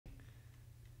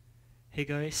Hey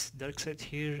guys, Darkside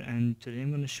here, and today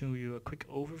I'm going to show you a quick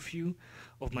overview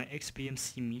of my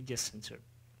XBMC Media Center.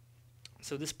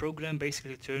 So this program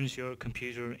basically turns your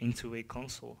computer into a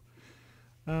console.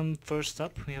 First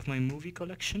up, we have my movie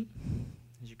collection,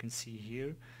 as you can see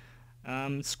here.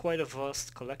 It's quite a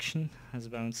vast collection, has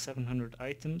about 700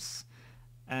 items,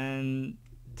 and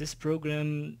this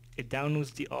program, it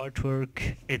downloads the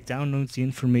artwork, it downloads the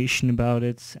information about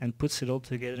it, and puts it all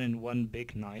together in one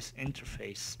big nice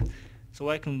interface. So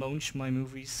I can launch my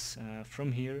movies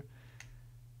from here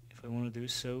if I want to do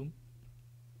so,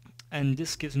 and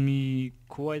this gives me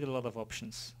quite a lot of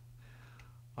options.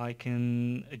 I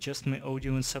can adjust my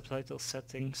audio and subtitle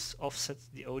settings, offset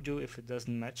the audio if it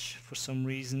doesn't match for some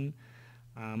reason,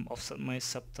 offset my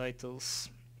subtitles.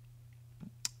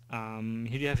 Here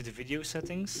you have the video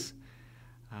settings.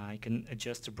 I can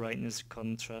adjust the brightness,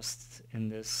 contrast in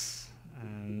this,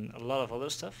 and a lot of other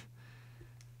stuff.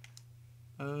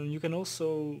 You can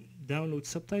also download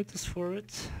subtitles for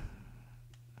it.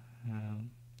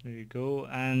 There you go,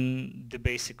 and the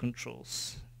basic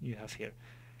controls you have here.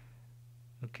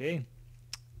 Okay,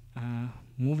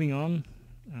 moving on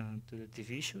to the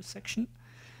TV show section.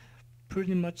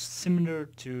 Pretty much similar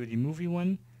to the movie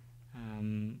one.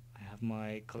 I have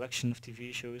my collection of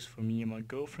TV shows for me and my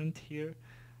girlfriend here.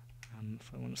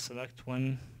 If I want to select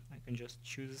one, I can just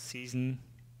choose a season,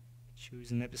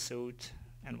 choose an episode,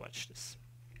 and watch this.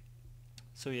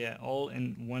 So yeah, all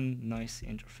in one nice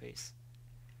interface.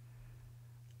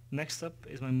 Next up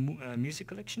is my music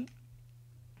collection.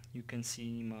 You can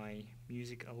see my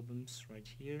music albums right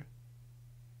here,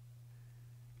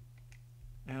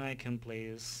 and I can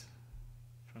play this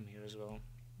from here as well.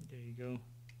 There you go.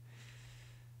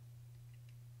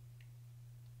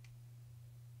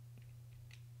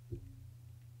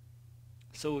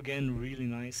 So again, really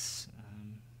nice,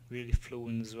 really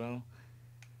flowing as well.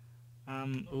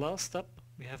 Last up,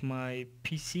 we have my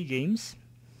PC games.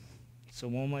 So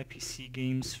all my PC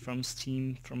games from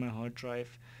Steam, from my hard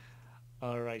drive,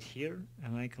 are right here,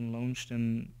 and I can launch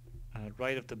them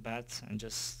right off the bat and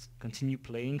just continue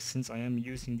playing, since I am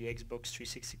using the Xbox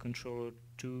 360 controller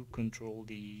to control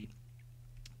the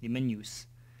menus.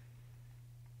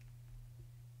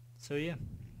 So yeah,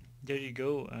 there you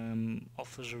go.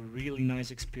 Offers a really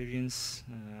nice experience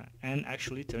and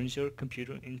actually turns your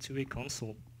computer into a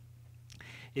console.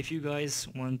 If you guys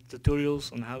want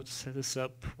tutorials on how to set this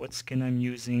up, what skin I'm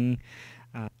using,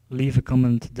 leave a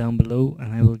comment down below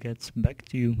and I will get back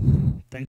to you. Thanks.